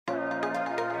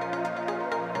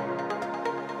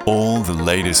All the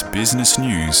latest business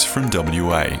news from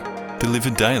WA,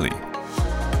 delivered daily.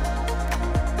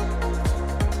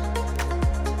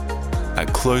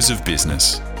 At close of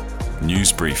business,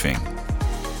 news briefing.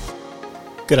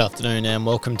 Good afternoon and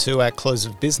welcome to At Close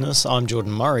of Business. I'm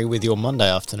Jordan Murray with your Monday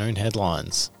afternoon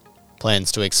headlines.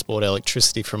 Plans to export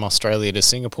electricity from Australia to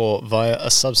Singapore via a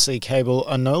subsea cable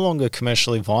are no longer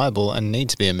commercially viable and need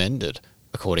to be amended,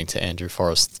 according to Andrew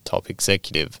Forrest, the top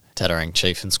executive. Tattarang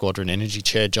Chief and Squadron Energy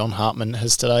Chair John Hartman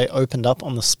has today opened up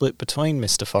on the split between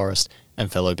Mr Forrest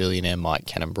and fellow billionaire Mike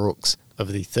Cannon-Brookes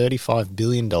over the $35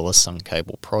 billion Sun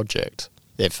Cable project.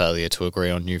 Their failure to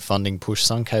agree on new funding pushed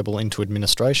Sun Cable into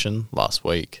administration last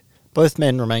week. Both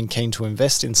men remain keen to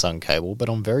invest in Sun Cable, but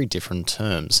on very different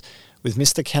terms, with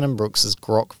Mr Cannon-Brookes'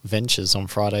 Grok Ventures on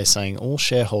Friday saying all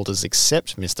shareholders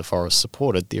except Mr Forrest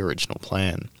supported the original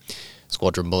plan.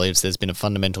 Squadron believes there's been a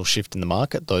fundamental shift in the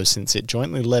market, though, since it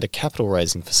jointly led a capital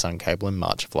raising for Sun Cable in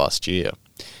March of last year.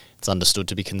 It's understood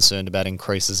to be concerned about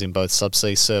increases in both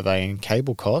subsea survey and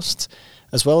cable costs,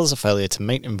 as well as a failure to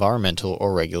meet environmental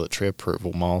or regulatory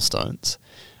approval milestones.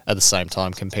 At the same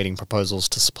time, competing proposals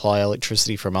to supply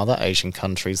electricity from other Asian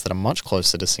countries that are much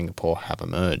closer to Singapore have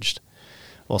emerged.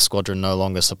 While Squadron no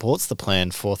longer supports the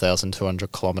planned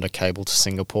 4,200-kilometre cable to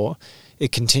Singapore,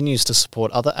 it continues to support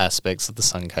other aspects of the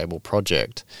Sun Cable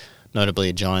project, notably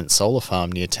a giant solar farm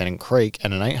near Tennant Creek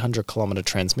and an 800-kilometre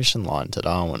transmission line to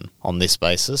Darwin. On this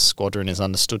basis, Squadron is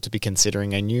understood to be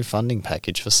considering a new funding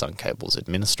package for Sun Cable's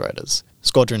administrators.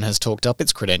 Squadron has talked up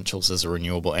its credentials as a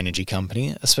renewable energy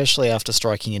company, especially after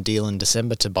striking a deal in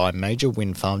December to buy major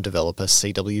wind farm developer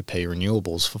CWP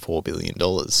Renewables for $4 billion.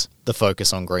 The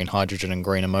focus on green hydrogen and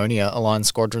green ammonia aligns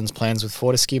Squadron's plans with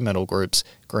Fortescue Metal Group's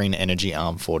green energy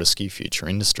arm Fortescue Future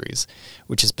Industries,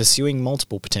 which is pursuing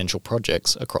multiple potential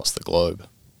projects across the globe.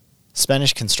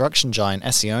 Spanish construction giant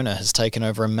Acciona has taken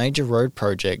over a major road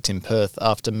project in Perth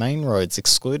after Main Roads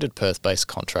excluded Perth-based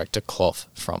contractor Clough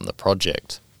from the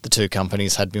project. The two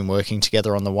companies had been working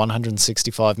together on the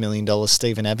 $165 million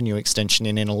Stephen Avenue extension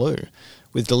in Innaloo,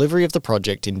 with delivery of the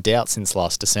project in doubt since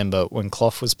last December when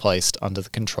Clough was placed under the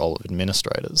control of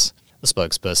administrators. A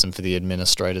spokesperson for the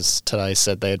administrators today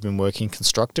said they had been working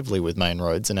constructively with Main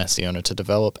Roads and Acciona to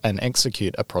develop and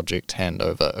execute a project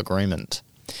handover agreement.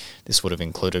 This would have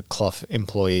included Clough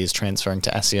employees transferring to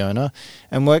Acciona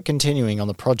and work continuing on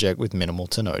the project with minimal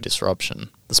to no disruption.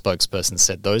 The spokesperson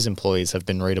said those employees have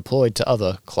been redeployed to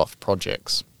other Clough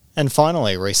projects. And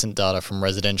finally, recent data from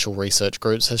residential research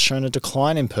groups has shown a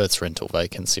decline in Perth's rental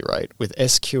vacancy rate, with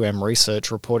SQM Research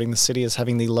reporting the city as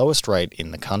having the lowest rate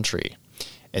in the country.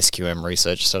 SQM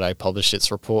Research today published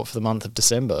its report for the month of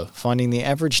December, finding the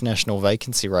average national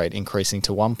vacancy rate increasing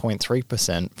to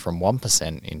 1.3% from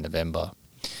 1% in November.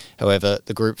 However,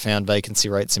 the group found vacancy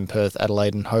rates in Perth,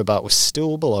 Adelaide and Hobart were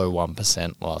still below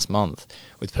 1% last month,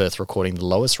 with Perth recording the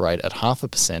lowest rate at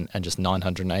 0.5% and just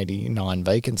 989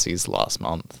 vacancies last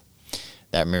month.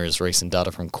 That mirrors recent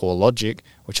data from CoreLogic,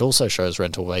 which also shows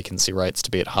rental vacancy rates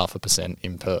to be at 0.5%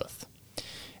 in Perth.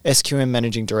 SQM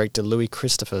Managing Director Louis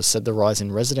Christopher said the rise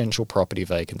in residential property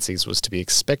vacancies was to be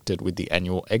expected with the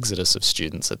annual exodus of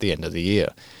students at the end of the year,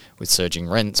 with surging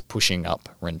rents pushing up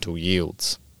rental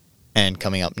yields. And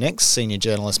coming up next, senior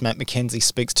journalist Matt McKenzie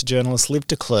speaks to journalist Liv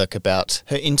de Klerk about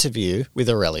her interview with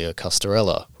Aurelio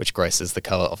Costarella, which graces the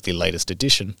cover of the latest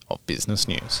edition of Business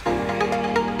News.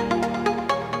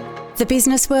 The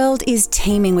business world is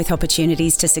teeming with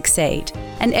opportunities to succeed,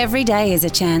 and every day is a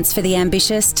chance for the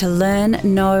ambitious to learn,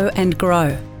 know and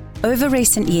grow. Over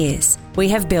recent years, we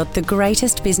have built the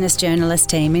greatest business journalist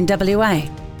team in WA,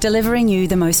 delivering you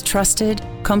the most trusted,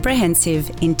 comprehensive,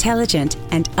 intelligent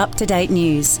and up-to-date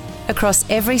news across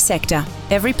every sector,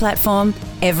 every platform,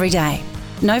 every day.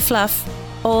 No fluff,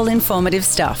 all informative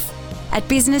stuff. At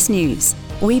Business News,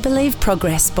 we believe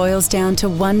progress boils down to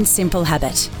one simple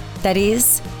habit. That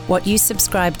is, what you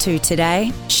subscribe to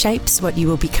today shapes what you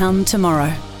will become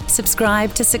tomorrow.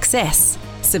 Subscribe to success.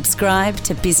 Subscribe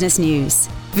to Business News.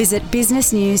 Visit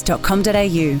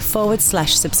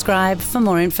businessnews.com.au/subscribe for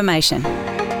more information.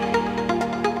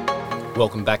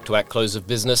 Welcome back to At Close of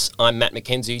Business. I'm Matt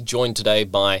McKenzie, joined today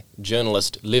by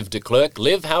journalist Liv de Klerk.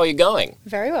 Liv, how are you going?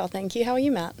 Very well, thank you. How are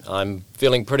you, Matt? I'm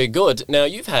feeling pretty good. Now,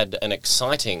 you've had an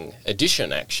exciting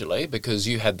edition, actually, because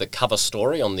you had the cover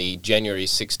story on the January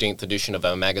 16th edition of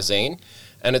our magazine,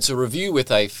 and it's a review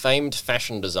with a famed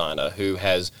fashion designer who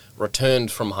has returned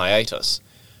from hiatus.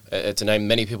 It's a name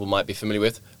many people might be familiar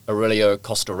with, Aurelio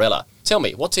Costarella. Tell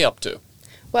me, what's he up to?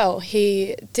 Well,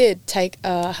 he did take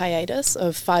a hiatus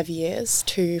of 5 years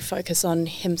to focus on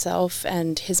himself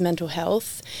and his mental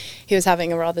health. He was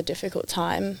having a rather difficult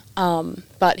time,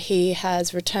 but he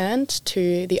has returned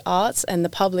to the arts and the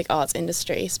public arts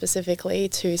industry specifically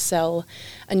to sell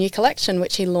a new collection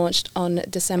which he launched on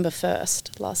December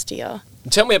 1st last year.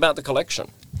 Tell me about the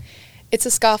collection. It's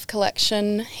a scarf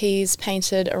collection. He's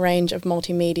painted a range of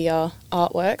multimedia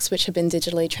artworks which have been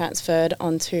digitally transferred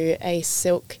onto a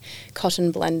silk cotton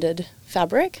blended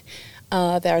fabric.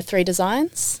 There are 3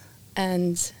 designs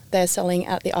and they're selling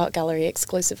at the art gallery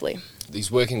exclusively.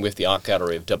 He's working with the Art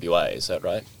Gallery of WA, is that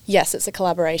right? Yes, it's a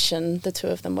collaboration, the 2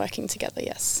 of them working together,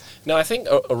 yes. Now, I think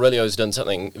Aurelio's done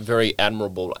something very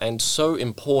admirable and so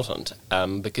important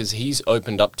because he's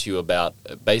opened up to you about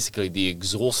basically the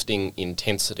exhausting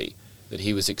intensity that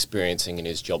he was experiencing in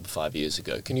his job 5 years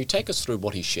ago. Can you take us through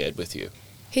what he shared with you?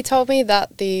 He told me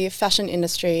that the fashion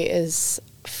industry is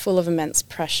full of immense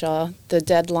pressure. The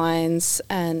deadlines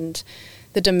and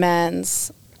the demands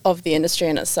of the industry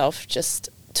in itself just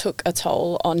took a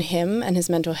toll on him and his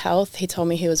mental health. He told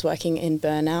me he was working in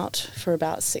burnout for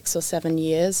about 6 or 7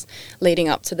 years, leading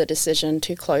up to the decision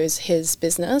to close his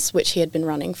business, which he had been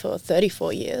running for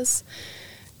 34 years.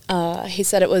 He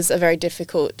said it was a very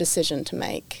difficult decision to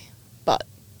make, but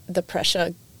the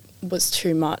pressure was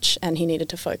too much and he needed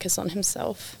to focus on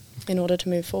himself in order to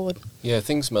move forward. Yeah,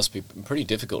 things must be pretty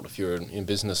difficult if you're in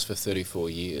business for 34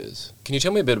 years. Can you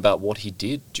tell me a bit about what he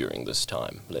did during this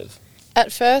time, Liv?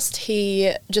 At first,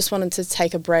 he just wanted to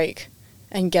take a break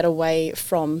and get away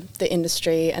from the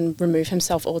industry and remove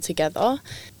himself altogether.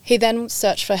 He then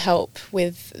searched for help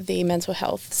with the mental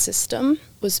health system,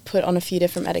 was put on a few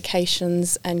different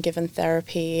medications and given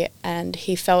therapy, and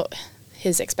he felt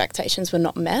his expectations were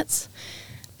not met.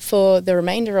 For the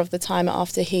remainder of the time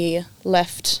after he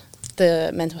left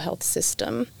the mental health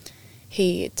system,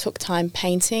 he took time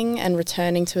painting and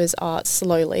returning to his art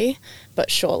slowly but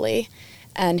surely,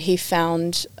 and he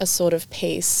found a sort of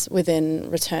peace within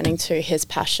returning to his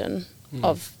passion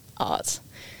of art.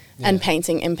 Yeah. And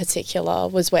painting in particular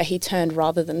was where he turned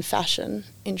rather than fashion,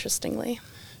 interestingly.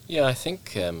 Yeah, I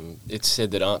think it's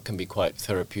said that art can be quite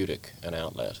therapeutic, an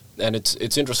outlet. And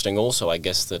it's interesting also, I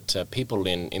guess, that people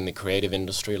in the creative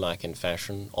industry, like in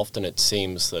fashion, often it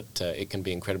seems that it can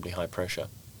be incredibly high pressure.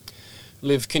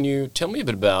 Liv, can you tell me a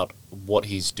bit about what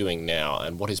he's doing now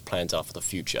and what his plans are for the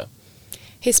future?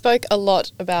 He spoke a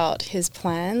lot about his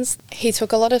plans. He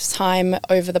took a lot of time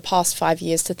over the past 5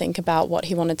 years to think about what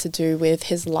he wanted to do with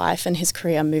his life and his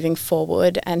career moving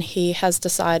forward, and he has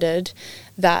decided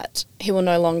that he will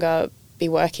no longer be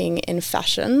working in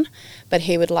fashion, but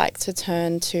he would like to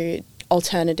turn to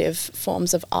alternative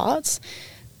forms of art.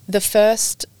 The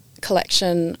first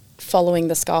collection following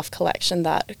the scarf collection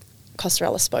that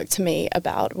Costarella spoke to me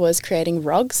about was creating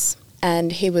rugs,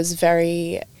 and he was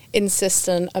very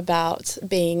insistent about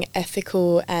being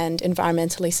ethical and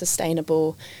environmentally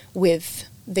sustainable with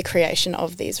the creation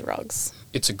of these rugs.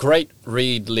 It's a great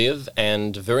read, Liv,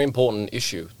 and a very important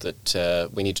issue that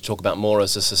we need to talk about more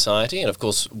as a society. And of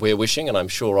course, we're wishing, and I'm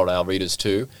sure all our readers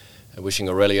too, wishing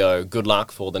Aurelio good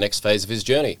luck for the next phase of his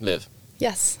journey, Liv.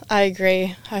 Yes, I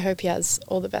agree. I hope he has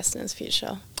all the best in his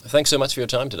future. Thanks so much for your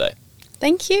time today.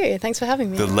 Thank you. Thanks for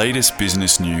having me. The latest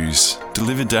business news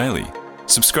delivered daily.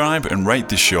 Subscribe and rate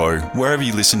the show wherever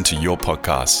you listen to your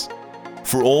podcasts.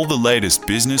 For all the latest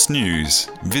business news,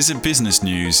 visit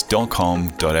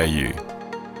businessnews.com.au.